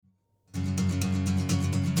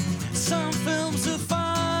Some films are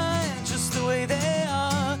fine just the way they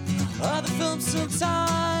are. Other films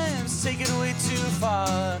sometimes take it way too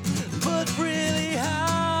far. But really,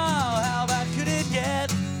 how bad could it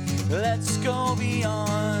get? Let's go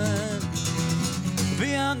beyond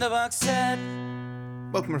the box set.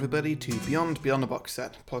 Welcome everybody to Beyond the Box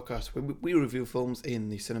Set podcast, where we review films in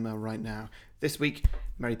the cinema right now. This week,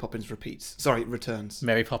 Mary Poppins returns.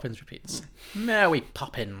 Mary Poppins repeats. Mary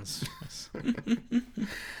Poppins.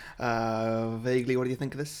 Vaguely, what do you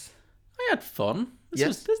think of this? I had fun.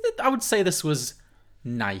 Yes. I would say this was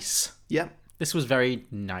nice. Yeah. This was very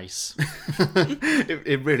nice.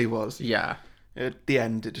 it really was. Yeah. At the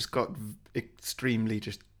end, it just got extremely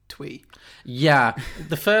just twee. Yeah.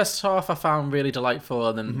 The first half I found really delightful,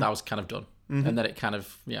 and then that was kind of done. Mm-hmm. And then it kind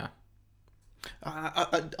of, yeah.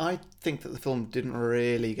 I think that the film didn't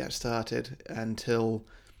really get started until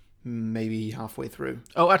maybe halfway through.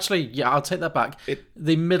 Oh, actually, yeah, I'll take that back.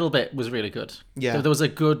 The middle bit was really good. Yeah. There was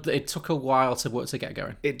it took a while to get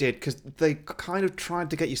going. It did, because they kind of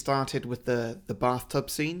tried to get you started with the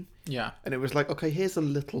bathtub scene. Yeah. And it was like, okay, here's a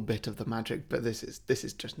little bit of the magic, but this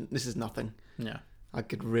is nothing. Yeah. I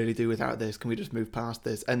could really do without this. Can we just move past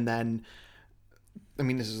this? And then, I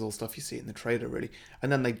mean, this is all stuff you see in the trailer, really. And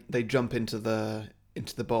then they jump into the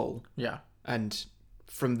bowl. Yeah. And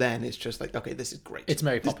from then, it's just like, okay, this is great. It's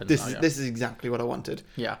Mary Poppins. This is exactly what I wanted.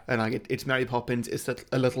 Yeah. And it's Mary Poppins. It's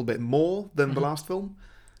a little bit more than the last film.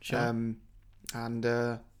 Sure.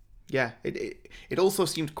 Yeah, it also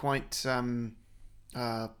seemed quite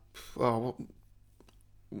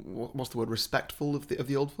what's the word? Respectful of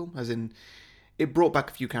the old film, as in it brought back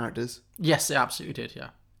a few characters. Yes, it absolutely did. Yeah.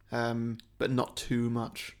 But not too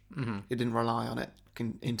much. Mm-hmm. It didn't rely on it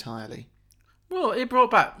entirely. Well, it brought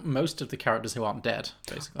back most of the characters who aren't dead,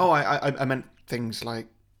 basically. Oh, I meant things like,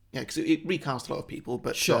 yeah, because it recast a lot of people,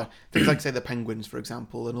 but sure. Things like, say, the Penguins, for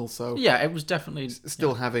example, and also... Yeah, it was definitely...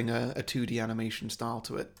 Still having a 2D animation style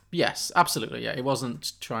to it. Yes, absolutely, yeah. It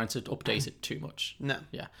wasn't trying to update it too much. No.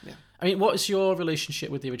 Yeah. I mean, what is your relationship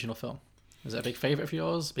with the original film? Is it a big favourite of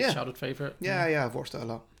yours? Big childhood favourite? Yeah, I've watched it a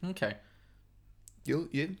lot. Okay.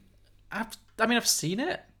 You? I've seen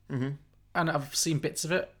it. Mm-hmm. And I've seen bits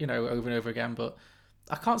of it, over and over again, but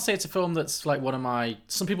I can't say it's a film that's like one of my...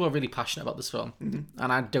 Some people are really passionate about this film,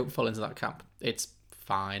 and I don't fall into that camp. It's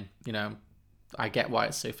fine, I get why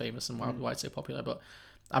it's so famous and why it's so popular, but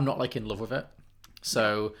I'm not, in love with it.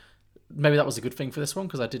 So maybe that was a good thing for this one,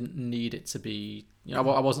 because I didn't need it to be... I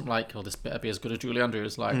wasn't like, oh, this better be as good as Julie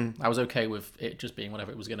Andrews. I was okay with it just being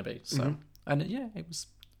whatever it was going to be. So, and yeah, it was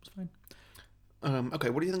fine. Okay,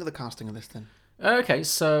 what do you think of the casting of this, then? Okay,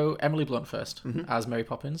 so Emily Blunt first as Mary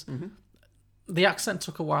Poppins. Mm-hmm. The accent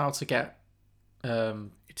took a while to get.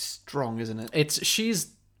 It's strong, isn't it?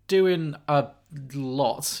 She's doing a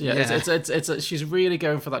lot. Yeah. It's she's really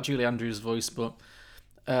going for that Julie Andrews voice, but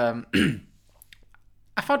I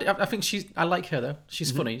think I like her though.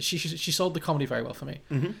 She's funny. She sold the comedy very well for me.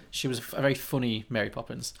 Mm-hmm. She was a very funny Mary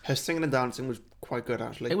Poppins. Her singing and dancing was quite good,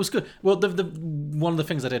 actually. It was good. Well, the one of the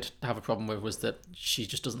things I did have a problem with was that she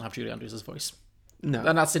just doesn't have Julie Andrews' voice. No,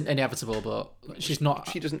 and that's inevitable. But she's not.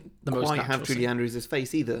 She doesn't the most quite have Julie Andrews'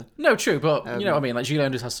 face either. No, true. But you know what I mean. Like Julie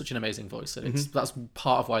Andrews has such an amazing voice, and that's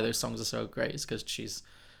part of why those songs are so great. Is because she's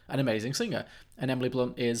an amazing singer, and Emily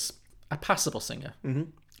Blunt is a passable singer. Mm-hmm.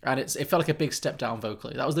 And it felt like a big step down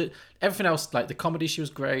vocally. That was everything else, like the comedy, she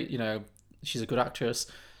was great. She's a good actress.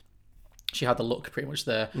 She had the look pretty much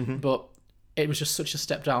there, but it was just such a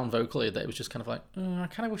step down vocally that it was just kind of like, I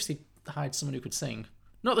kind of wish they'd hired someone who could sing.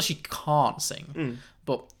 Not that she can't sing,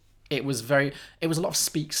 but it was a lot of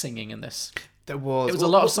speak singing in this. There was. It was a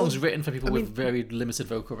lot of songs written for people with very limited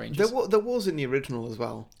vocal ranges. There was in the original as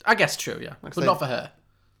well. I guess true, yeah, but not for her.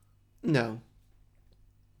 No.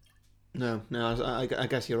 I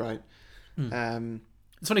guess you're right. It's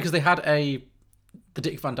funny because they had the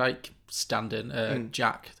Dick Van Dyke stand-in,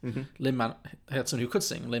 Jack, Lin-Man, had someone who could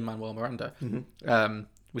sing, Lin-Manuel Miranda,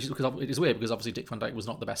 which is because it is weird because obviously Dick Van Dyke was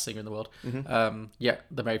not the best singer in the world. Yet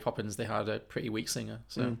the Mary Poppins, they had a pretty weak singer.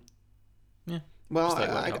 So, yeah. Well,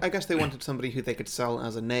 I guess they wanted somebody who they could sell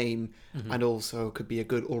as a name and also could be a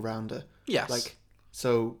good all-rounder. Yes.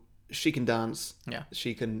 So she can dance. Yeah.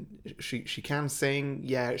 She can sing.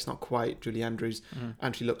 Yeah, it's not quite Julie Andrews,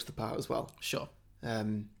 and she looks the part as well. Sure.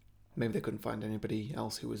 Maybe they couldn't find anybody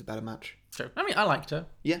else who was a better match. Sure. I mean, I liked her.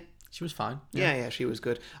 Yeah. She was fine. Yeah, she was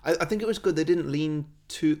good. I think it was good. They didn't lean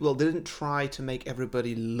too... Well, they didn't try to make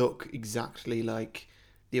everybody look exactly like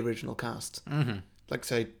the original cast. Mm-hmm. Like,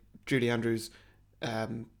 say, Julie Andrews...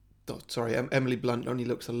 Emily Blunt only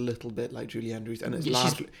looks a little bit like Julie Andrews. And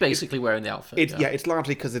she's basically wearing the outfit. It's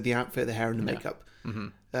largely because of the outfit, the hair and the makeup.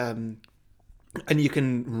 Mm-hmm. And you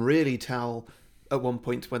can really tell at one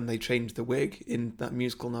point when they change the wig in that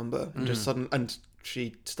musical number, and just and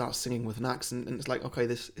she starts singing with an accent, and it's like, okay,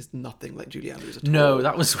 this is nothing like Julie Andrews at all. No,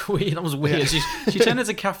 that was weird. That was weird. She turned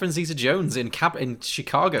into Catherine Zeta-Jones in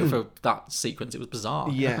Chicago for that sequence. It was bizarre.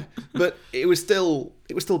 Yeah, but it was still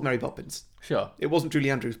Mary Poppins. Sure. It wasn't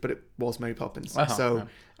Julie Andrews, but it was Mary Poppins. So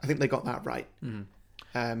I think they got that right.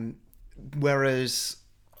 Whereas,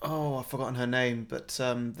 I've forgotten her name, but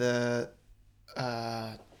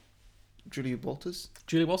Julie Walters.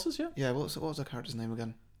 Julie Walters, yeah. Yeah, what was her character's name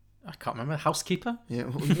again? I can't remember. Housekeeper? Yeah,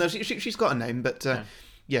 no, she's got a name, but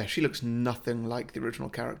yeah, she looks nothing like the original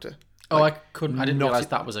character. Oh, like, I didn't realise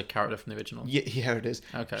that was a character from the original. Yeah, it is.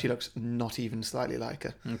 Okay. She looks not even slightly like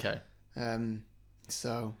her. Okay.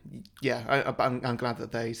 So yeah, I'm glad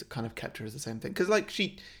that they kind of kept her as the same thing, because like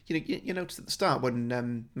she, you noticed at the start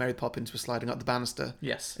when Mary Poppins was sliding up the banister.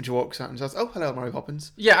 Yes. And she walks out and says, "Oh, hello, Mary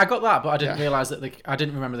Poppins." Yeah, I got that, but I didn't realise that I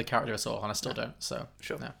didn't remember the character at all, and I still don't. So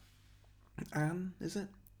sure. No. Anne, is it?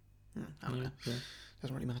 I don't know. Yeah.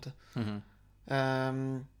 Doesn't really matter.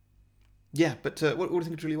 Yeah, but what do you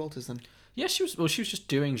think of Julie Walters then? Yeah, she was just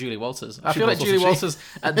doing Julie Walters. I feel like Julie Walters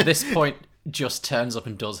at this point just turns up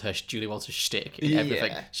and does her Julie Walters shtick in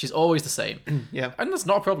everything. Yeah. She's always the same. Yeah, and that's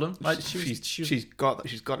not a problem. Like she's got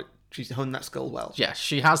it. She's honed that skill well. Yeah,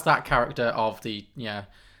 she has that character of the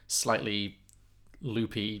slightly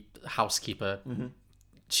loopy housekeeper.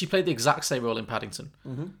 She played the exact same role in Paddington,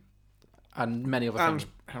 and many other things.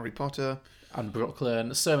 Harry Potter. And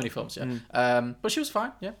Brooklyn, so many films, but she was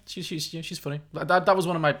fine, she's funny. That was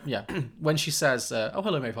one of my, when she says, "Oh,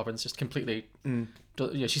 hello, Mary Poppins," just completely,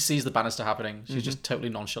 she sees the banister happening. She's just totally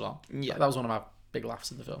nonchalant. Yeah, that was one of my big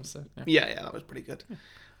laughs in the film. So yeah, that was pretty good.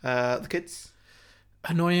 The kids,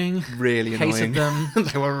 annoying, really annoying. Hated them.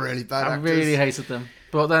 They were really bad. I really hated them.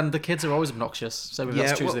 But then the kids are always obnoxious, so maybe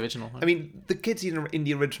that's true to the original. I mean, the kids in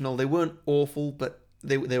the original, they weren't awful, but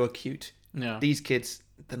they were cute. Yeah, these kids.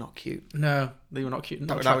 They're not cute. No, they were not cute.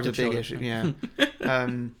 That was a big issue. Yeah.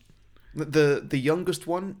 The youngest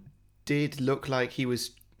one did look like he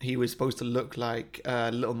was supposed to look like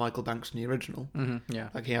little Michael Banks in the original. Yeah.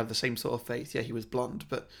 Like he had the same sort of face. Yeah, he was blonde,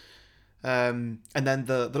 but and then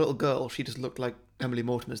the little girl, she just looked like Emily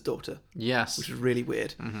Mortimer's daughter. Yes, which was really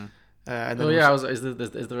weird. And then is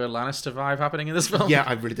there a Lannister vibe happening in this film? Yeah,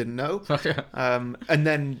 I really didn't know. And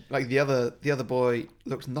then like the other boy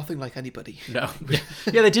looked nothing like anybody. No,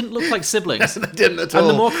 yeah, they didn't look like siblings. They didn't at all. And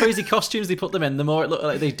the more crazy costumes they put them in, the more it looked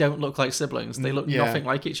like they don't look like siblings. They look nothing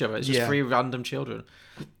like each other. It's just three random children.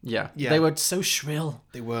 Yeah, they were so shrill.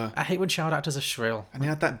 They were. I hate when child actors are shrill. And they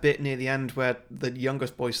had that bit near the end where the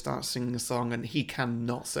youngest boy starts singing a song and he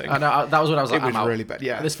cannot sing. I know, that was what I was like. It was really bad.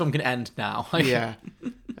 Yeah, this film can end now. Yeah,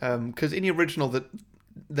 because in the original,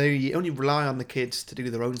 they only rely on the kids to do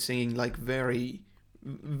their own singing, like very,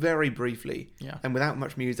 very briefly, and without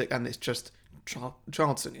much music, and it's just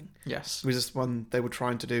child singing. Yes, it was just when they were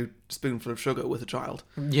trying to do Spoonful of Sugar with a child.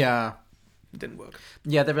 Yeah. It didn't work.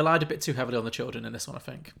 Yeah, they relied a bit too heavily on the children in this one, I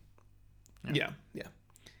think. Yeah.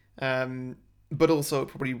 But also, it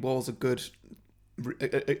probably was a good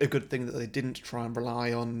thing that they didn't try and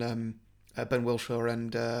rely on Ben Whishaw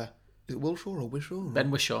and is it Whishaw or Wishaw?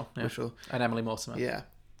 Ben Whishaw, Whishaw and Emily Mortimer. Yeah,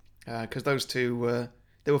 because those two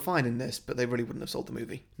they were fine in this, but they really wouldn't have sold the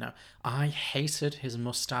movie. No, I hated his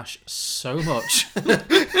mustache so much.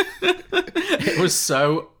 It was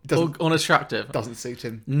so unattractive. Doesn't suit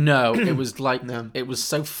him. No, it was like it was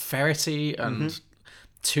so ferrety and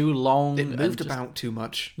too long. It moved about too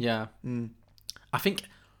much. Yeah, I think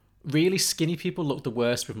really skinny people look the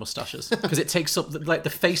worst with mustaches because it takes up the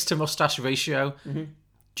face to mustache ratio.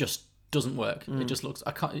 Just doesn't work. It just looks.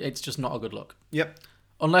 It's just not a good look. Yep.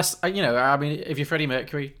 Unless I mean, if you're Freddie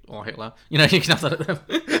Mercury or Hitler, you can have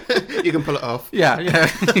that. You can pull it off. Yeah.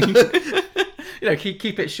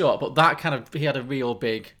 Keep it short, but that kind of, he had a real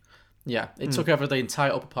big, it took over the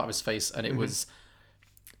entire upper part of his face, and it was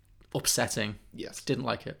upsetting. Yes. Didn't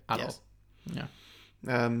like it at all. Yeah.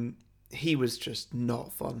 He was just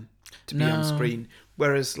not fun to be on screen.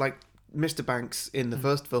 Whereas, like, Mr. Banks in the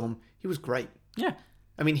first film, he was great. Yeah.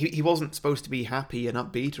 I mean, he wasn't supposed to be happy and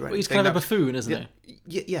upbeat or anything. Well, he's kind of a buffoon, isn't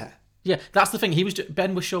he? Yeah. Yeah, that's the thing.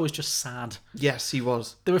 Ben Whishaw was just sad. Yes, he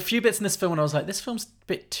was. There were a few bits in this film when I was like, this film's a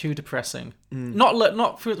bit too depressing.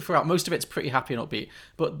 Not throughout. Most of it's pretty happy and upbeat.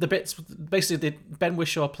 But the bits, basically, Ben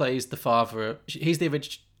Whishaw plays the father. He's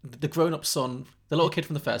the grown-up son, the little kid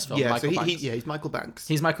from the first film. Yeah, Michael Banks. He's Michael Banks.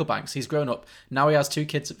 He's Michael Banks. He's grown up. Now he has three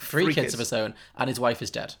kids of his own, and his wife is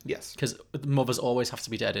dead. Yes. Because mothers always have to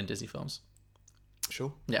be dead in Disney films.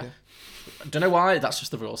 Sure. Yeah. Don't know why, that's just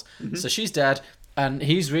the rules. So she's dead. And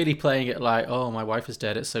he's really playing it like, oh, my wife is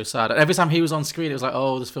dead. It's so sad. And every time he was on screen, it was like,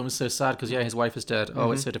 oh, this film is so sad because, yeah, his wife is dead.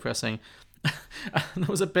 Oh, it's so depressing. And there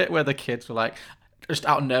was a bit where the kids were like, just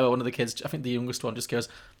out of nowhere, one of the kids, I think the youngest one, just goes,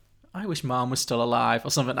 I wish Mom was still alive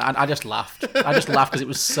or something. And I just laughed. I just laughed because it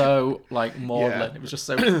was so, like, maudlin. Yeah. It was just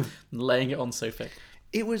so laying it on so thick.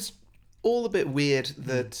 It was all a bit weird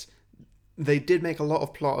that they did make a lot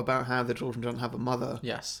of plot about how the children don't have a mother.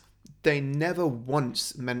 Yes. They never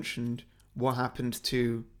once mentioned what happened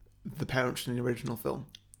to the parents in the original film.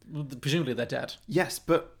 Well, presumably they're dead. Yes,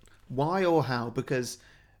 but why or how? Because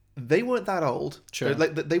they weren't that old. Sure.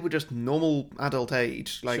 Like, they were just normal adult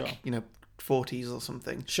age, like, Sure. 40s or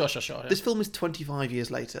something. Sure. Yeah. This film is 25 years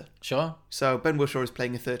later. Sure. So Ben Whishaw is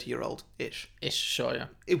playing a 30-year-old-ish. Sure, yeah.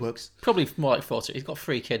 It works. Probably more like 40. He's got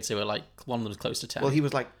 3 kids who are like, one of them's close to 10. Well, he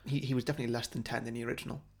was like, he was definitely less than 10 in the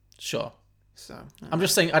original. Sure. So I'm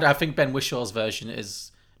just saying, I think Ben Wishaw's version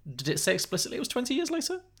is... Did it say explicitly it was 20 years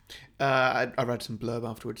later? I read some blurb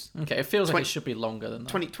afterwards. Okay, it feels like it should be longer than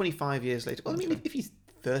that. 25 years later. Well, I mean, if he's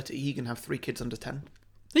 30, he can have 3 kids under 10.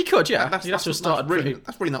 He could, yeah. That's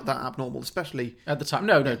really not that abnormal, especially... At the time.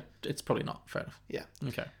 No, it's probably not. Fair enough. Yeah.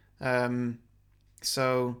 Okay.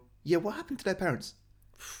 So, yeah, what happened to their parents?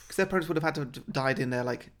 Because their parents would have had to have died in their,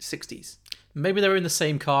 60s. Maybe they were in the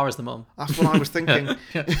same car as the mum. That's what I was thinking.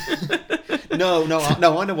 No, I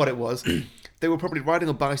know what it was. They were probably riding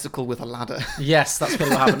a bicycle with a ladder. Yes, that's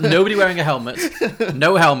probably what happened. Nobody wearing a helmet.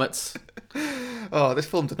 No helmets. Oh, this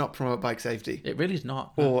film did not promote bike safety. It really did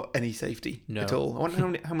not. Or any safety No. at all. I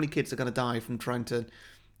wonder how many kids are going to die from trying to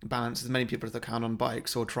balance as many people as they can on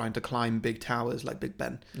bikes or trying to climb big towers like Big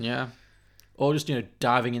Ben. Yeah. Or just,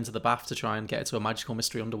 diving into the bath to try and get to a magical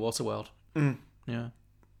mystery underwater world. Mm. Yeah.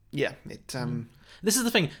 Yeah, This is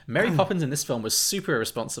the thing. Mary Poppins in this film was super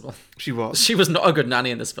irresponsible. She was. She was not a good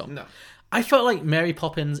nanny in this film. No. I felt like Mary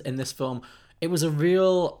Poppins in this film, it was a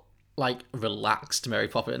real, relaxed Mary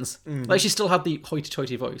Poppins. Mm-hmm. Like, she still had the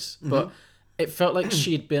hoity-toity voice, but it felt like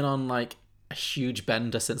she'd been on, a huge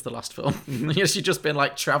bender since the last film. She'd just been,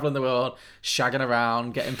 traveling the world, shagging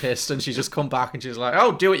around, getting pissed, and she's just come back and she's like,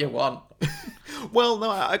 oh, do what you want. Well, no,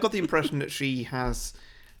 I got the impression that she has...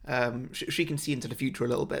 she can see into the future a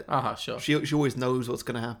little bit. Sure. She always knows what's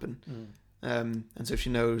going to happen. And so she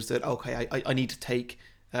knows that, okay, I need to take...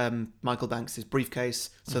 Michael Banks' briefcase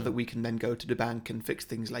so that we can then go to the bank and fix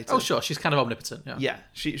things later. Oh, sure. She's kind of omnipotent. Yeah. Yeah,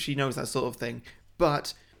 she knows that sort of thing.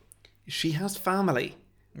 But she has family,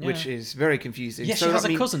 which is very confusing. Yeah, she has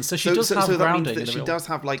a cousin, so she does have grounding. That she does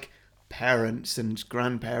have, parents and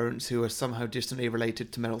grandparents who are somehow distantly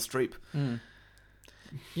related to Meryl Streep. Mm.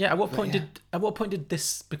 Yeah, at what point did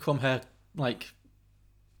this become her,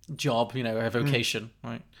 job, her vocation,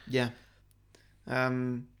 right? Yeah. So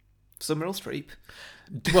Meryl Streep...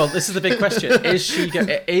 Well, this is the big question: is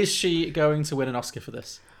she going to win an Oscar for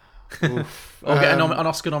this, or get an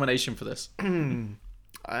Oscar nomination for this?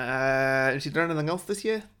 Has she done anything else this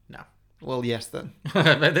year? No. Well, yes. Then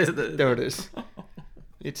there it is.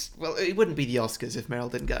 It wouldn't be the Oscars if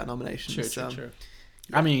Meryl didn't get a nomination. True.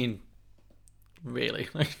 I mean, really,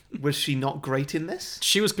 was she not great in this?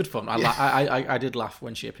 She was good fun. I did laugh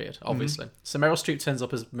when she appeared. Obviously, So Meryl Streep turns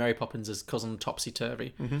up as Mary Poppins' cousin Topsy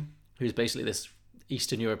Turvy, who's basically this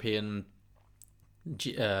Eastern European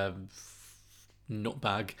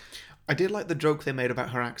nutbag. I did like the joke they made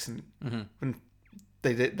about her accent when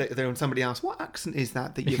when somebody asked, "What accent is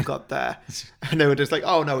that you've got there?" And they were just like,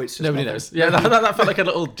 "Oh no, it's just nobody knows." Yeah, that felt like a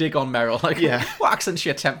little dig on Meryl. What accent is she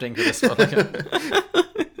attempting for this one?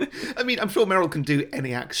 I mean, I'm sure Meryl can do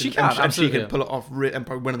any accent. She can, and she can pull it off and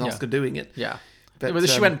probably win an Oscar doing it. Yeah. But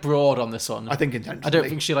she went broad on this one. I think intentionally. I don't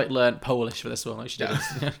think she learned Polish for this one like she did.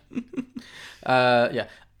 Yeah.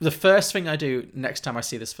 The first thing I do next time I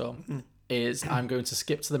see this film is I'm going to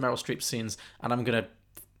skip to the Meryl Streep scenes and I'm going to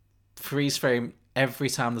freeze frame every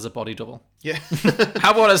time there's a body double. Yeah.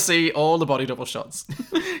 I want to see all the body double shots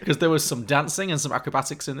because there was some dancing and some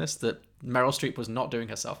acrobatics in this that Meryl Streep was not doing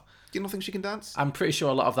herself. Do you not think she can dance? I'm pretty sure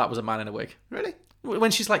a lot of that was a man in a wig. Really?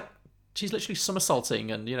 When she's literally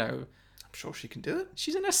somersaulting and, I'm sure she can do it.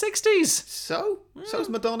 She's in her 60s. So's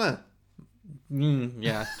Madonna.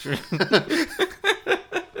 Yeah, true.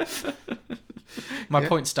 My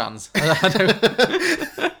point stands.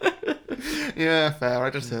 Yeah, fair. I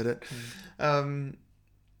just heard it.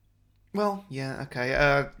 Well, yeah,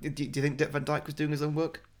 okay. Do you think Dick Van Dyke was doing his own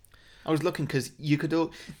work? I was looking because you could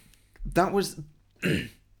all... That was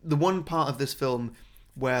the one part of this film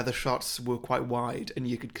where the shots were quite wide and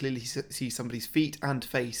you could clearly see somebody's feet and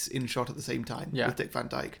face in shot at the same time with Dick Van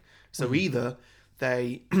Dyke. So either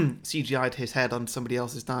they CGI'd his head on somebody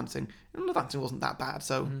else's dancing. And the dancing wasn't that bad,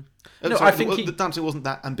 so... No, sorry, I think the dancing wasn't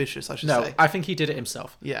that ambitious, I should No, say. I think he did it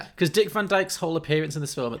himself. Yeah. Because Dick Van Dyke's whole appearance in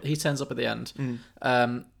this film, he turns up at the end.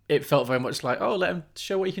 It felt very much like, oh, let him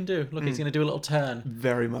show what he can do. Look, he's going to do a little turn.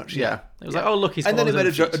 Very much, It was like, oh, look, he's got And then all he made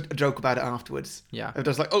his own a joke about it afterwards. Yeah. It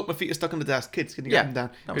was like, oh, my feet are stuck on the desk. Kids, can you get them down?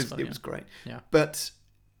 It was great. Yeah. But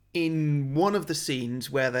in one of the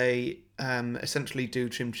scenes where they essentially do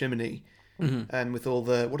Chim Chimney, and with all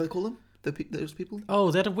the... What do they call them? Those people?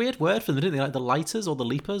 Oh, they had a weird word for them, didn't they? Like the lighters or the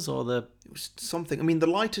leapers or the... It was something. I mean, the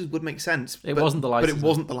lighters would make sense. It wasn't the lighters. But it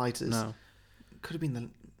wasn't the lighters. No. It could have been the...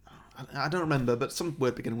 I don't remember, but some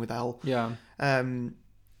word beginning with L. Yeah.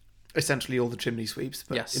 Essentially all the chimney sweeps,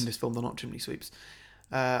 but Yes. in this film they're not chimney sweeps.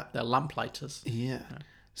 They're lamplighters. Yeah.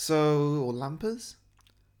 So, or lampers?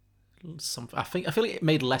 I feel like it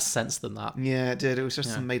made less sense than that. Yeah, it did. It was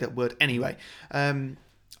just some made-up word. Anyway,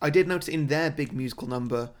 I did notice in their big musical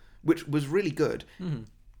number, which was really good,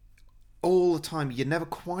 all the time you never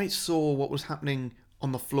quite saw what was happening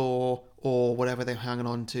on the floor or whatever they were hanging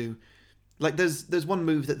on to. Like, there's one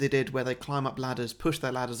move that they did where they climb up ladders, push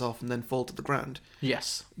their ladders off, and then fall to the ground.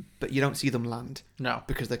 Yes. But you don't see them land. No.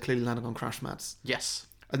 Because they're clearly landing on crash mats. Yes.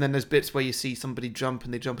 And then there's bits where you see somebody jump,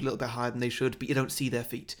 and they jump a little bit higher than they should, but you don't see their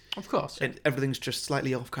feet. Of course. Yeah. And everything's just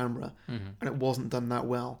slightly off camera, and it wasn't done that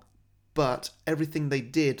well. But everything they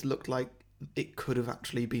did looked like it could have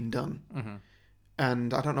actually been done.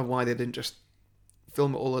 And I don't know why they didn't just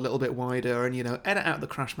film it all a little bit wider and, edit out the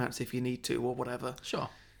crash mats if you need to or whatever. Sure.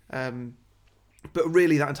 But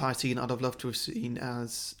really, that entire scene I'd have loved to have seen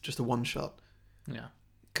as just a one-shot. Yeah.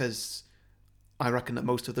 Because I reckon that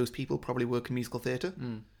most of those people probably work in musical theatre.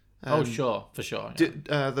 Sure. For sure.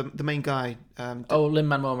 Yeah. The main guy...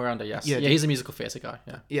 Lin-Manuel Miranda, yes. Yeah, He's a musical theatre guy,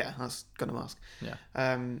 yeah. Yeah, I was going to ask.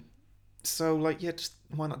 Yeah. So, just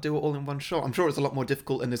why not do it all in one shot? I'm sure it's a lot more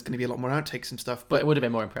difficult and there's going to be a lot more outtakes and stuff. But it would have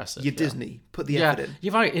been more impressive. You're Disney. Put the effort in.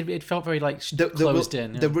 You're right. It felt very, closed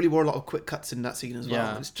in. Yeah. There really were a lot of quick cuts in that scene as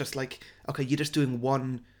well. Yeah. It's just like, okay, you're just doing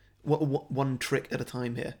one trick at a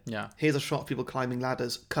time here. Yeah. Here's a shot of people climbing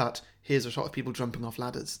ladders. Cut. Here's a shot of people jumping off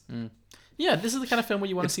ladders. Yeah, this is the kind of film where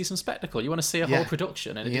you want to see some spectacle. You want to see a whole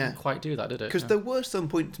production, and it didn't quite do that, did it? Because there were some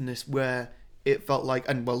points in this where it felt like,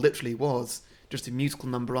 and well, literally was, just a musical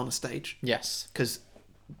number on a stage. Yes. Because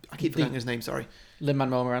I keep forgetting his name, sorry.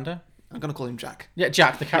 Lin-Manuel Miranda? I'm going to call him Jack. Yeah,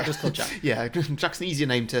 Jack. The character's called Jack. Yeah, Jack's an easier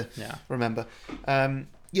name to remember.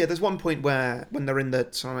 There's one point where when they're in the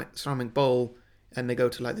ceramic bowl and they go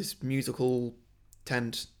to like this musical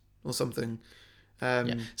tent or something.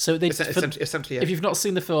 So they essentially, if you've not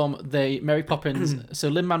seen the film, Mary Poppins. So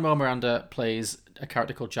Lin-Manuel Miranda plays a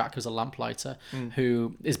character called Jack, who's a lamplighter,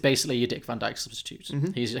 who is basically your Dick Van Dyke substitute.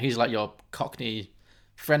 He's like your Cockney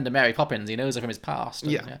friend of Mary Poppins. He knows her from his past.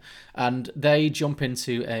 And they jump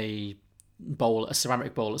into a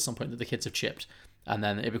ceramic bowl at some point that the kids have chipped, and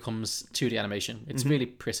then it becomes 2D animation. It's really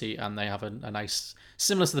pretty, and they have a nice,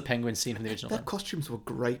 similar to the penguin scene from the original. Their costumes were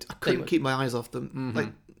great. I couldn't keep my eyes off them. Like,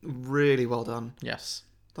 really well done. Yes.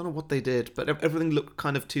 Don't know what they did, but everything looked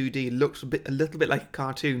kind of 2D. Looked a little bit like a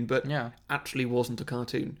cartoon, but actually wasn't a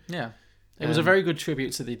cartoon. Yeah, it was a very good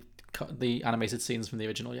tribute to the animated scenes from the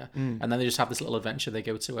original. Yeah, and then they just have this little adventure. They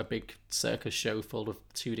go to a big circus show full of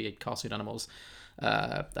 2D cartoon animals,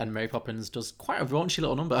 and Mary Poppins does quite a raunchy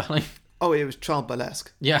little number. Oh, it was child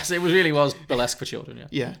burlesque. Yes, it really was burlesque for children. Yeah,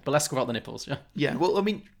 yeah, burlesque without the nipples. Yeah, yeah. Well, I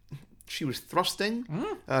mean, she was thrusting.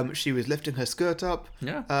 She was lifting her skirt up.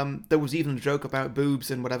 Yeah. There was even a joke about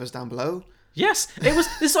boobs and whatever's down below. Yes, it was.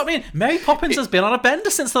 This is what I mean. Mary Poppins has been on a bender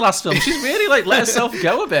since the last film. She's really let herself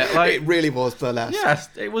go a bit. It really was burlesque. Yes,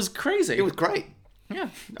 it was crazy. It was great. Yeah,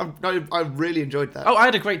 I really enjoyed that. Oh, I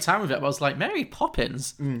had a great time with it. I was like, Mary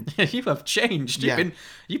Poppins, you have changed.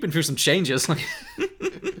 You've been through some changes.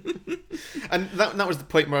 And that was the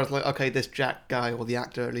point where I was like, okay, this Jack guy, or the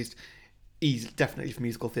actor at least, he's definitely for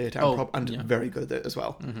musical theatre and very good at it as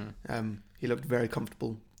well. He looked very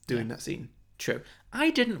comfortable doing that scene. True.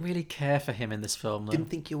 I didn't really care for him in this film, though. Didn't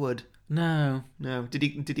think you would. No. Did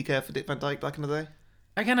he care for Dick Van Dyke back in the day?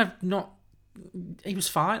 Again, he was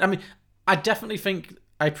fine. I mean, I definitely think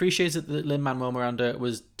I appreciated that Lin-Manuel Miranda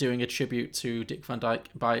was doing a tribute to Dick Van Dyke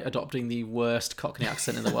by adopting the worst Cockney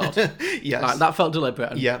accent in the world. Yes. That felt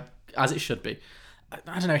deliberate. As it should be.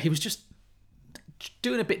 I don't know, he was just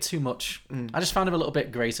doing a bit too much. I just found him a little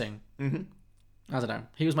bit grating. I don't know.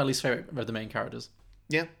 He was my least favourite of the main characters.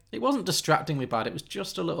 Yeah. It wasn't distractingly bad. It was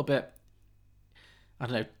just a little bit, I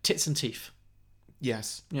don't know, tits and teeth.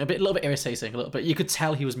 Yes. A little bit irritating. A little bit. You could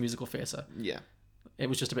tell he was musical theatre. Yeah. It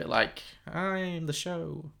was just a bit like, I'm the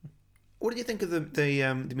show. What did you think of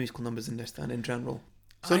the musical numbers in this then, in general?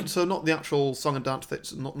 So not the actual song and dance.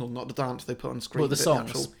 That's not the dance they put on screen. But the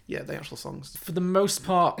songs. The actual songs. For the most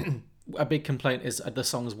part, a big complaint is the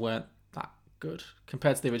songs weren't that good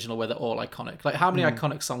compared to the original, where they're all iconic. Like, how many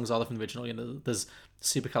iconic songs are there from the original? You know, there's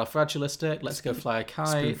Supercalifragilistic, Let's Go Fly a Kite,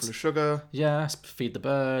 Spoonful of Sugar. Yeah, Feed the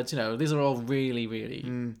Birds. You know, these are all really, really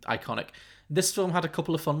iconic. This film had a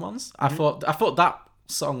couple of fun ones. I thought that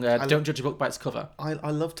song, Don't Judge a Book by Its Cover. I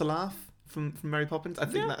love to laugh from Mary Poppins. I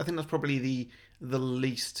think that's probably the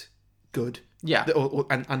least good. Yeah.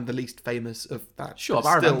 And the least famous of that. Sure, but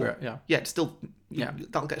I remember it, yeah. Yeah, it's still... Yeah.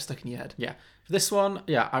 That'll get stuck in your head. Yeah. For this one,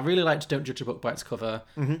 I really liked Don't Judge a Book by Its Cover.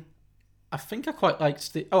 Mm-hmm. I think I quite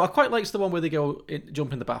liked the one where they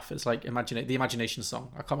jump in the bath. It's like the Imagination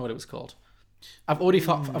Song. I can't remember what it was called. I've already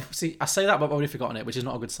I say that, but I've already forgotten it, which is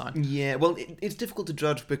not a good sign. Yeah, well, it's difficult to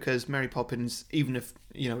judge because Mary Poppins, even if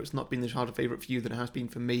it's not been the childhood favourite for you that it has been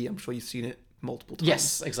for me, I'm sure you've seen it multiple times.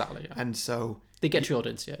 Yes, exactly. Yeah. And so they get your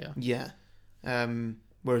audience, yeah.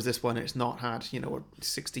 Whereas this one, it's not had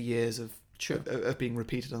 60 years of being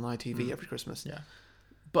repeated on ITV every Christmas. Yeah,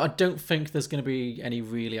 but I don't think there's going to be any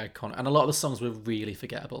really iconic, and a lot of the songs were really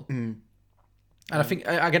forgettable. And I think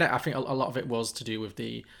a lot of it was to do with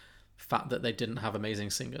the fact that they didn't have amazing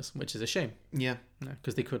singers, which is a shame. Yeah,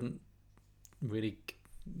 because they couldn't really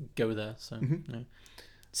go there. So,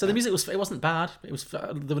 so the music wasn't bad.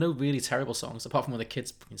 There were no really terrible songs apart from when the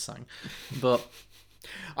kids sang. But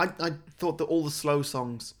I thought that all the slow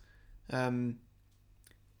songs, all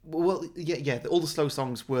the slow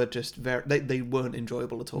songs were just they weren't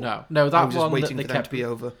enjoyable at all. No, that I was just one waiting that for they them to be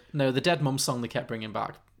over. No, the Dead Mum song they kept bringing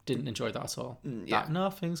back. Didn't enjoy that at all. Yeah. That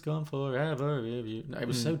nothing's gone forever if you... No, it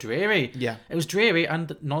was so dreary. Yeah. It was dreary,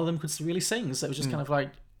 and none of them could really sing, so it was just kind of like...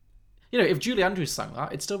 if Julie Andrews sang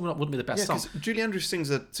that, it still wouldn't be the best song. Yeah, because Julie Andrews sings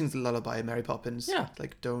the lullaby in Mary Poppins. Yeah.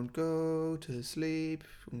 Like, don't go to sleep,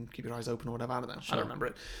 keep your eyes open or whatever. I don't know. Sure. I don't remember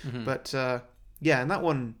it. Mm-hmm. But, and that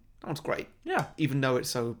one's great. Yeah. Even though it's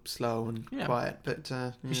so slow and quiet. But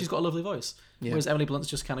she's got a lovely voice. Yeah. Whereas Emily Blunt's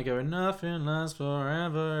just kind of going, nothing lasts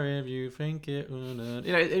forever if you think it wouldn't.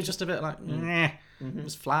 It was just a bit like, it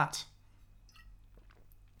was flat.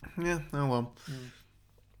 Yeah, oh well.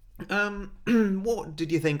 What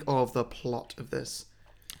did you think of the plot of this?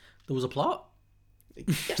 There was a plot?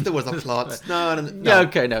 Yes, there was a plot. No. Yeah,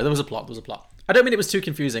 okay, no, there was a plot. I don't mean it was too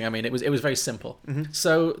confusing. I mean, it was very simple. Mm-hmm.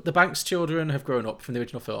 So the Banks children have grown up from the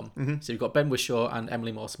original film. Mm-hmm. So you've got Ben Whishaw and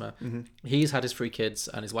Emily Mortimer. Mm-hmm. He's had his 3 kids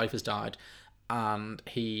and his wife has died. And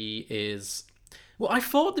he is... Well, I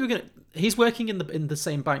thought they were going to... He's working in the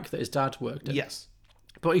same bank that his dad worked in. Yes.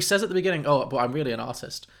 But he says at the beginning, but I'm really an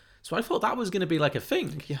artist. So I thought that was going to be like a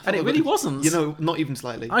thing. Yeah, and it really wasn't. Not even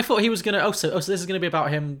slightly. I thought he was going to... So this is going to be about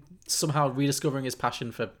him somehow rediscovering his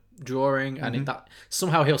passion for drawing, and that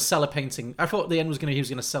somehow he'll sell a painting. I thought the end was he was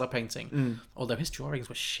going to sell a painting, although his drawings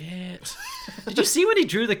were shit. Did you see when he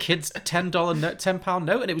drew the kid's £10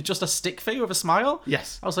 note and it was just a stick figure with a smile?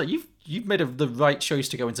 Yes. I was like, you've made the right choice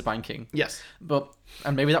to go into banking. Yes.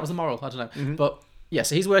 And maybe that was the moral. I don't know. Mm-hmm. But yeah,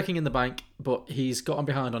 so he's working in the bank, but he's gotten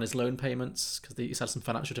behind on his loan payments because he's had some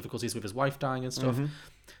financial difficulties with his wife dying and stuff. Mm-hmm.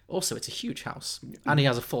 Also, it's a huge house, and he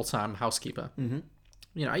has a full-time housekeeper. Mm-hmm.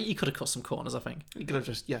 He could have cut some corners, I think. He could have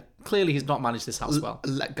just, Clearly, he's not managed this house well.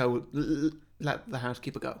 Let the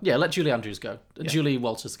housekeeper go. Yeah, let Julie Andrews go. Yeah. Julie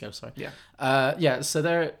Walters go, sorry. Yeah. So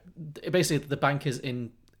they're... Basically, the bank is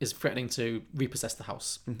threatening to repossess the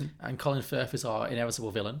house. Mm-hmm. And Colin Firth is our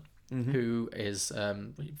inevitable villain, who is,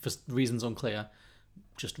 for reasons unclear,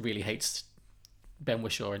 just really hates Ben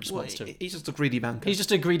Whishaw and just wants to... He's just a greedy banker. He's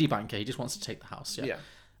just a greedy banker. He just wants to take the house, yeah.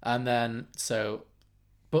 And then,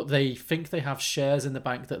 but they think they have shares in the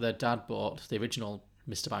bank that their dad bought, the original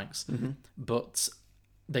Mr. Banks, but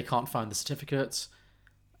they can't find the certificates,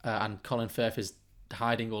 and Colin Firth is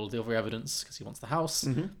hiding all the other evidence because he wants the house.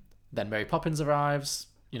 Mm-hmm. Then Mary Poppins arrives,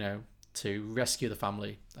 to rescue the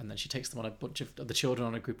family, and then she takes them on a bunch of the children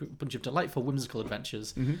on a bunch of delightful whimsical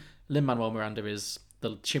adventures. Mm-hmm. Lin-Manuel Miranda is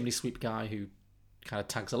the chimney sweep guy who kind of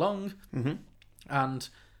tags along, and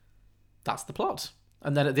that's the plot.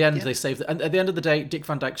 And then at the end, they save and at the end of the day, Dick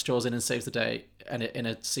Van Dyke strolls in and saves the day, and in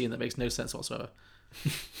a scene that makes no sense whatsoever.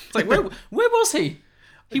 It's like, where was he?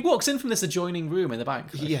 He walks in from this adjoining room in the bank.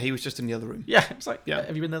 Yeah, he was just in the other room. Yeah, it's like,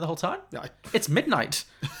 have you been there the whole time? Yeah. It's midnight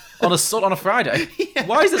on a Friday. Yeah.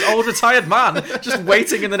 Why is this old retired man just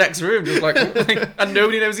waiting in the next room, just like, and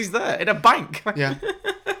nobody knows he's there in a bank? Yeah.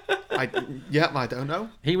 I don't know.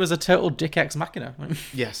 He was a total Dick Ex Machina.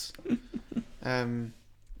 Yes.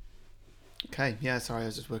 Okay, yeah, sorry, I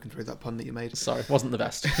was just working through that pun that you made. Sorry, wasn't the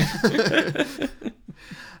best.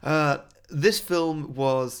 This film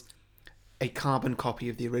was a carbon copy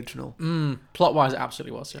of the original. Plot wise, it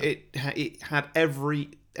absolutely was. Yeah. It had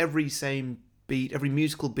every same beat, every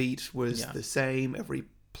musical beat was the same, every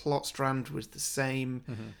plot strand was the same.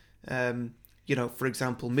 For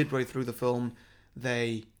example, midway through the film,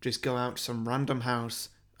 they just go out to some random house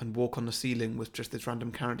and walk on the ceiling with just this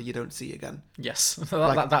random character you don't see again. Yes,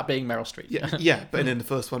 that being Meryl Streep. Yeah, but in the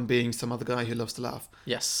first one being some other guy who loves to laugh.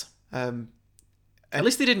 Yes. At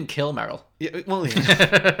least they didn't kill Meryl. Yeah, well,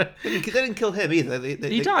 yeah. They didn't kill him either.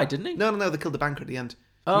 He died, didn't he? No, they killed the banker at the end.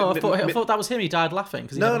 Oh, I thought that was him. He died laughing.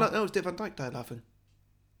 No, it was Dick Van Dyke died laughing.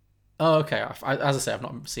 Oh, okay. As I say, I've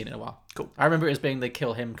not seen it in a while. Cool. I remember it as being they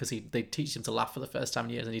kill him because they teach him to laugh for the first time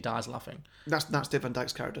in years and he dies laughing. That's Dick Van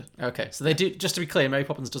Dyke's character. Okay, so they do. Just to be clear, Mary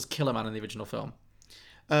Poppins does kill a man in the original film.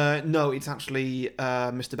 No, it's actually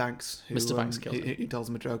Mr. Banks. Mr. Banks kills him. He tells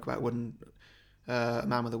him a joke about a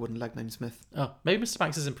man with a wooden leg named Smith. Oh, maybe Mr.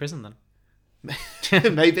 Banks is in prison then.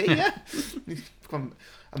 Maybe, yeah. He's become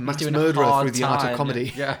a mass murderer through the art of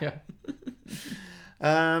comedy. Yeah.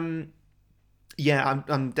 I'm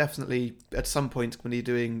definitely at some point going to be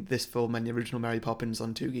doing this film and the original Mary Poppins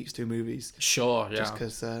on 2 Geeks 2 Movies. Sure, yeah. Just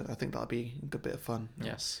because I think that'll be a good bit of fun.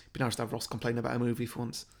 Yes. It'd be nice to have Ross complain about a movie for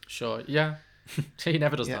once. Sure, yeah. He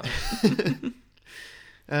never does that.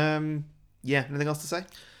 Anything else to say?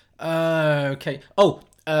 Okay. Oh,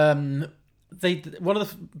 one of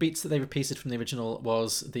the beats that they repeated from the original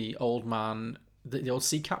was the old man, the old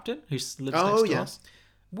sea captain who lives next door. Oh, yes.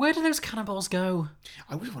 Where do those cannonballs go?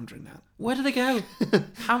 I was wondering that. Where do they go?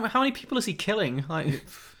 How many people is he killing? Like,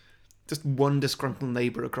 just one disgruntled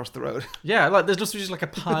neighbour across the road. Yeah, like there's just like a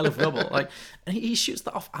pile of rubble. Like, and he shoots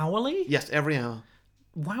that off hourly. Yes, every hour.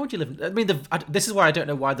 Why would you live? I mean, this is why I don't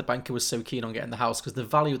know why the banker was so keen on getting the house, because the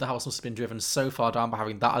value of the house must have been driven so far down by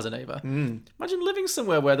having that as a neighbour. Imagine living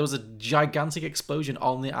somewhere where there was a gigantic explosion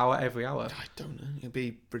on the hour every hour. I don't know. It'd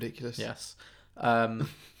be ridiculous. Yes.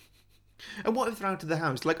 And what if they're out of the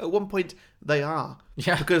house? Like, at one point, they are.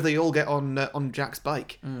 Yeah. Because they all get on Jack's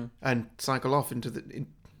bike and cycle off into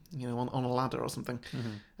on a ladder or something.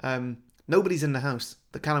 Nobody's in the house.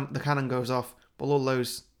 The cannon goes off. Well, all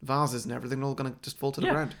those vases and everything are all going to just fall to the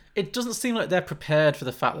ground. It doesn't seem like they're prepared for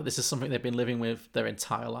the fact that this is something they've been living with their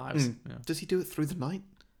entire lives. Yeah. Does he do it through the night?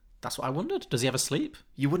 That's what I wondered. Does he ever sleep?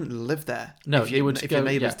 You wouldn't live there. No, if you would. If your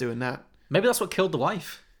neighbour's doing that. Maybe that's what killed the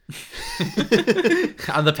wife.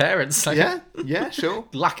 And the parents. Like, yeah, sure.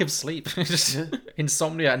 Lack of sleep. Just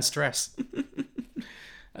insomnia and stress.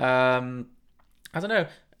 I don't know.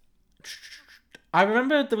 I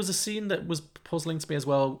remember there was a scene that was puzzling to me as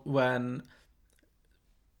well when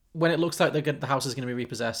it looks like the house is going to be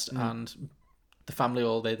repossessed and the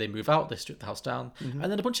family they move out, they strip the house down, and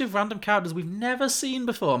then a bunch of random characters we've never seen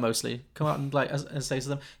before mostly come out and say to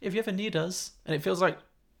them, "If you ever need us," and it feels like,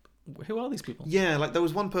 who are these people? Yeah, like there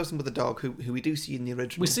was one person with a dog who we do see in the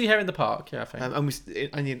original. We see her in the park, yeah, I think.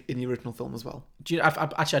 And in the original film as well.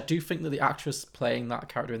 I do think that the actress playing that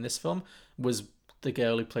character in this film was the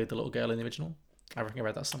girl who played the little girl in the original. I reckon I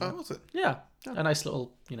read that somewhere. Oh, was it? Yeah, a nice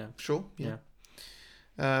little, Sure, yeah.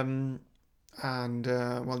 There's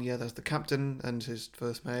the captain and his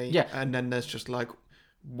first mate. Yeah. And then there's just like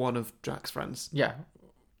one of Jack's friends. Yeah.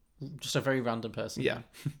 Just a very random person. Yeah.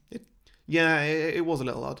 It was a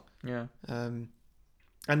little odd. Yeah. And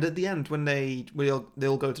at the end, when they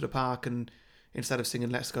all go to the park and instead of singing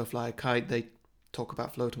 "Let's Go Fly a Kite," they talk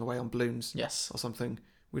about floating away on balloons. Yes. Or something,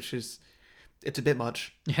 it's a bit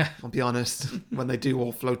much. Yeah. I'll be honest. When they do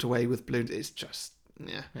all float away with balloons, it's just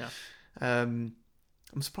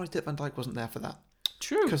I'm surprised Dick Van Dyke wasn't there for that.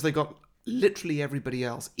 True. Because they got literally everybody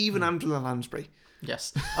else, even Angela Lansbury.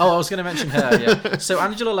 Yes. Oh, I was going to mention her, yeah. So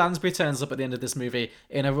Angela Lansbury turns up at the end of this movie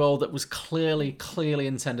in a role that was clearly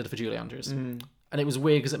intended for Julie Andrews. And it was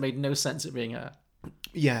weird because it made no sense it being her.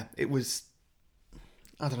 Yeah, it was...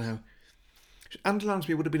 I don't know. Angela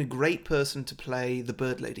Lansbury would have been a great person to play the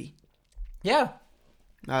Bird Lady. Yeah.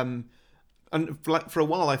 And for a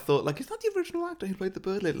while I thought, is that the original actor who played the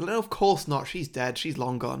Bird Lady? No, of course not. She's dead. She's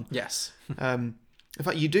long gone. Yes. In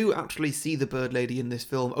fact, you do actually see the Bird Lady in this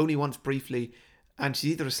film, only once briefly, and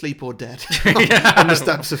she's either asleep or dead on the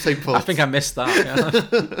steps of St. Paul's. I think I missed that. Yeah.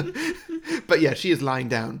 But yeah, she is lying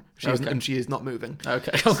down, and she is not moving.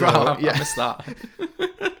 Okay. Oh, wow. I missed that.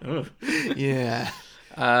 Yeah.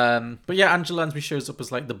 But yeah, Angela Lansbury shows up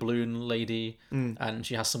as like the balloon lady, and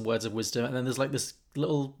she has some words of wisdom, and then there's like this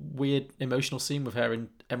little weird emotional scene with her and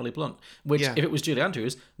Emily Blunt, which if it was Julie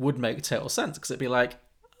Andrews would make total sense, because it'd be like,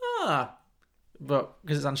 but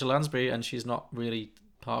because it's Angela Lansbury and she's not really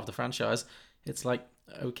part of the franchise, it's like,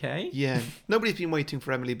 okay. Yeah, nobody's been waiting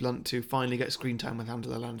for Emily Blunt to finally get screen time with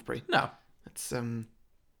Angela Lansbury. No. It's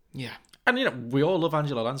yeah. And, we all love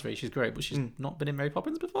Angela Lansbury. She's great, but she's not been in Mary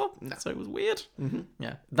Poppins before. No. So it was weird. Mm-hmm.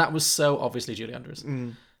 Yeah. That was so obviously Julie Andrews.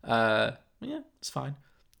 Yeah, it's fine.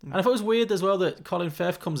 And I thought it was weird as well that Colin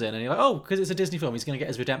Firth comes in and you're like, oh, because it's a Disney film, he's going to get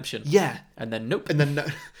his redemption. Yeah. And then nope. And then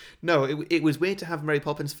no, it was weird to have a Mary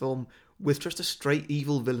Poppins film with just a straight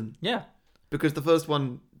evil villain. Yeah. Because the first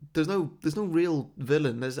one, there's no real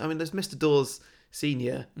villain. There's Mr. Dawes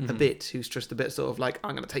Senior a bit, who's just a bit sort of like,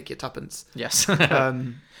 I'm going to take your tuppence. Yes.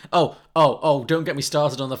 Don't get me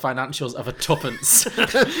started on the financials of a tuppence.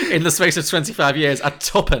 In the space of 25 years, a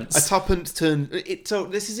tuppence. A tuppence turned. So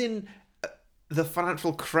this is in the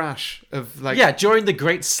financial crash of like. Yeah, during the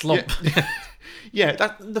Great Slump. Yeah,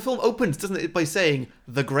 the film opens, doesn't it, by saying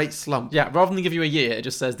the Great Slump. Yeah, rather than give you a year, it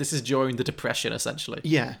just says this is during the Depression, essentially.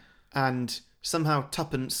 Yeah, and somehow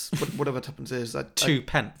tuppence, whatever tuppence is, 2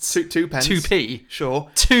 pence, 2 pence, 2p, sure,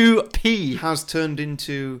 2p has turned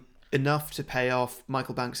into enough to pay off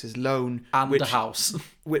Michael Banks's loan and the house.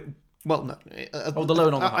 Well, no. The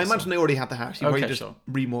loan on the house. I imagine they already had the house. He already just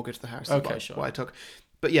remortgaged the house. Okay, sure. What I took,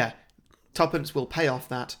 but yeah, tuppence will pay off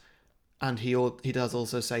that. And he does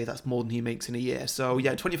also say that's more than he makes in a year. So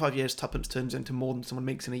yeah, 25 years, tuppence turns into more than someone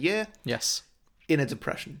makes in a year. Yes. In a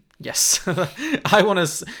depression. Yes. I want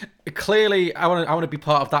to be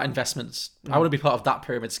part of that investment. I want to be part of that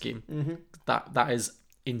pyramid scheme. Mm-hmm. That is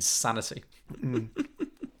insanity.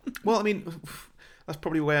 Well, I mean, that's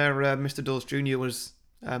probably where Mr. Dawes Jr. was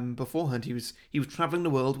beforehand. He was traveling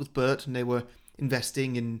the world with Bert, and they were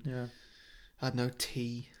investing in I don't know,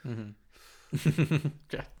 tea. Mm-hmm.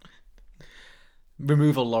 Yeah.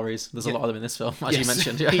 Removal lorries. There's a lot of them in this film, as you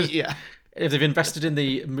mentioned. Yeah. Yeah. If they've invested in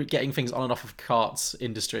the getting things on and off of carts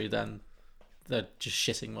industry, then they're just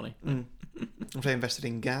shitting money. If they invested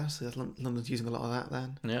in gas, London's using a lot of that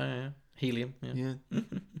then. Yeah. Helium. Yeah.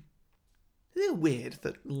 Isn't it weird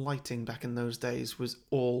that lighting back in those days was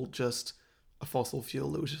all just a fossil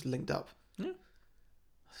fuel that was just linked up? Yeah.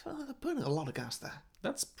 So they're burning a lot of gas there.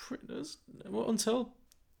 That's until,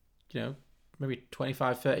 maybe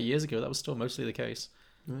 25, 30 years ago, that was still mostly the case.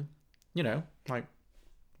 Like,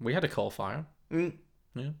 we had a coal fire.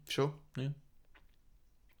 Yeah. Sure. Yeah.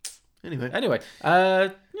 Anyway,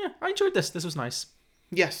 I enjoyed this. This was nice.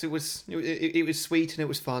 Yes, it was. It was sweet and it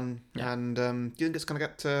was fun. Yeah. And do you think it's going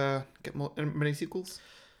to get many sequels?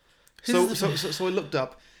 So I looked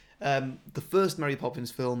up. The first Mary Poppins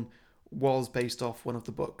film was based off one of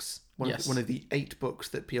the books. One of the 8 books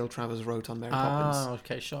that P.L. Travers wrote on Mary Poppins. Oh,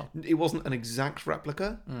 okay, sure. It wasn't an exact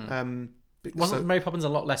replica. Wasn't Mary Poppins a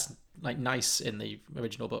lot less nice in the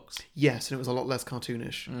original books? Yes, and it was a lot less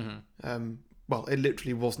cartoonish. Mm-hmm. Well, it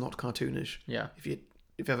literally was not cartoonish. Yeah.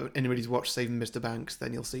 If ever anybody's watched Saving Mr. Banks,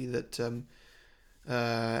 then you'll see that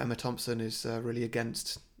Emma Thompson is really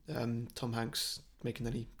against Tom Hanks making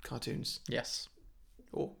any cartoons. Yes.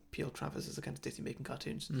 Or P.L. Travers is against Disney making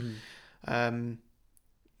cartoons. Mm-hmm.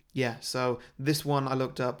 Yeah, so this one I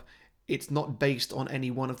looked up. It's not based on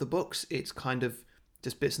any one of the books. It's kind of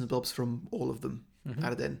just bits and bobs from all of them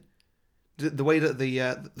added in. The way that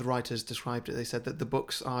the writers described it, they said that the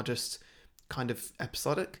books are just kind of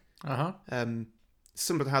episodic.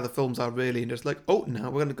 Similar to how the films are really, and just like, oh, now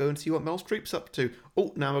we're going to go and see what Meryl Streep's up to.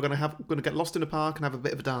 Oh, now we're going to get lost in a park and have a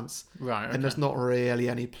bit of a dance. Right. Okay. And there's not really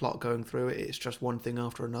any plot going through it. It's just one thing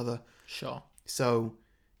after another. Sure. So,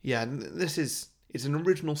 yeah, it's an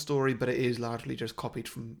original story, but it is largely just copied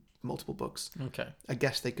from multiple books. Okay. I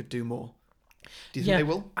guess they could do more. Do you think they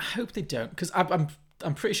will? I hope they don't, because I'm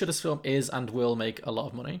pretty sure this film is and will make a lot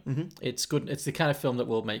of money. Mm-hmm. It's good. It's the kind of film that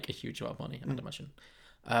will make a huge amount of money, I'd imagine.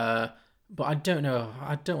 But I don't know.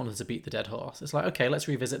 I don't want them to beat the dead horse. It's like, okay, let's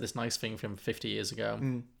revisit this nice thing from 50 years ago.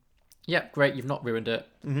 Yeah, great. You've not ruined it.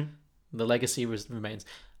 Mm-hmm. The legacy remains.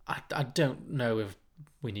 I don't know if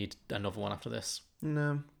we need another one after this.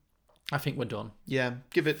 No. I think we're done. Yeah,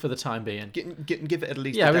 give it for the time being. Give it at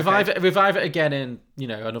least. Yeah, revive it again in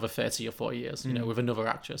another 30 or 40 years. With another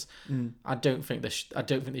actress. I don't think they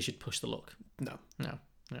should push the look. No.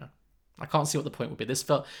 I can't see what the point would be. This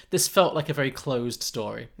felt like a very closed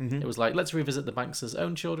story. Mm-hmm. It was like, let's revisit the Banks'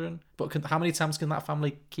 own children, but how many times can that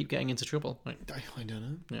family keep getting into trouble? Like, I don't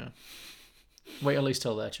know. Yeah. Wait at least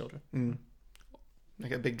till their children.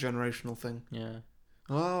 Like a big generational thing. Yeah.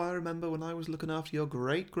 Oh, I remember when I was looking after your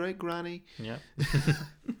great-great-granny. Yeah.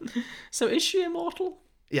 So is she immortal?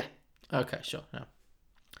 Yeah. Okay, sure. Yeah.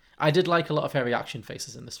 I did like a lot of her reaction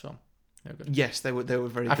faces in this film. Yes, they were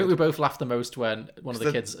very good. I think we both laughed the most when one of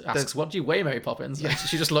the kids asks, what do you weigh, Mary Poppins? Yeah.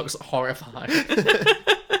 She just looks horrified.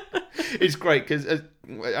 It's great because,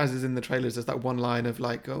 as is in the trailers, there's that one line of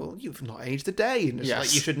like, oh, you've not aged a day. And it's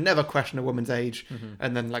like, you should never question a woman's age. Mm-hmm.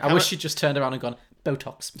 And then like... I wish she'd just turned around and gone,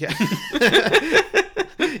 Botox. Yeah.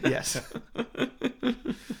 Yes.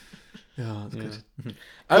 Oh, that's good. Cool,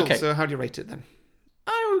 Okay. so how do you rate it then?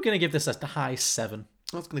 I'm going to give this a high 7.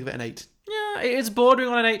 I was going to give it an 8. Yeah, it's bordering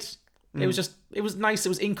on an 8. It was nice. It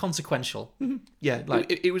was inconsequential. Yeah,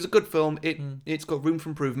 it was a good film. It's got room for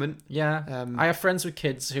improvement. Yeah. I have friends with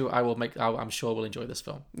kids who I'm sure will enjoy this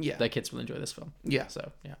film. Yeah. Their kids will enjoy this film. Yeah.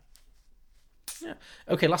 So, yeah. Yeah.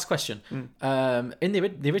 Okay, last question. In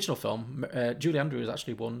the original film, Julie Andrews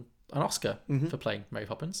actually won an Oscar for playing Mary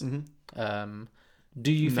Poppins.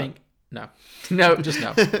 Do you think... No. No, just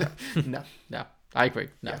no. No. No. I agree.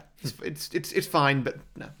 No. Yeah. It's fine, but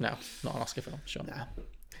no. No, not an Oscar film, sure. No.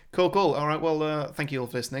 Cool. All right, well, thank you all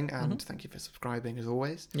for listening, and thank you for subscribing, as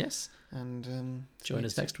always. Yes. And join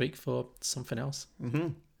us next week for something else.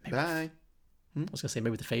 Bye. I was going to say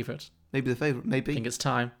maybe the favourite. Maybe the favourite, maybe. I think it's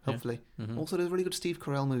time. Hopefully. Yeah. Also, there's a really good Steve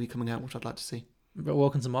Carell movie coming out, which I'd like to see. But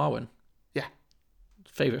Welcome to Marwen. Yeah.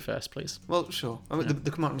 Favourite first, please. Well, sure. I mean,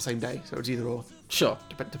 they come out on the same day, so it's either or. Sure.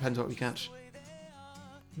 Depends what we catch.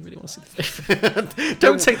 I really want to see the favourite.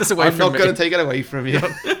 Don't take this away from me. I'm not going to take it away from you.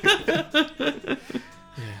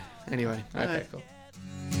 Anyway. Okay, cool.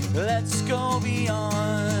 Let's go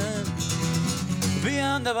beyond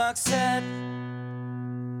the box set.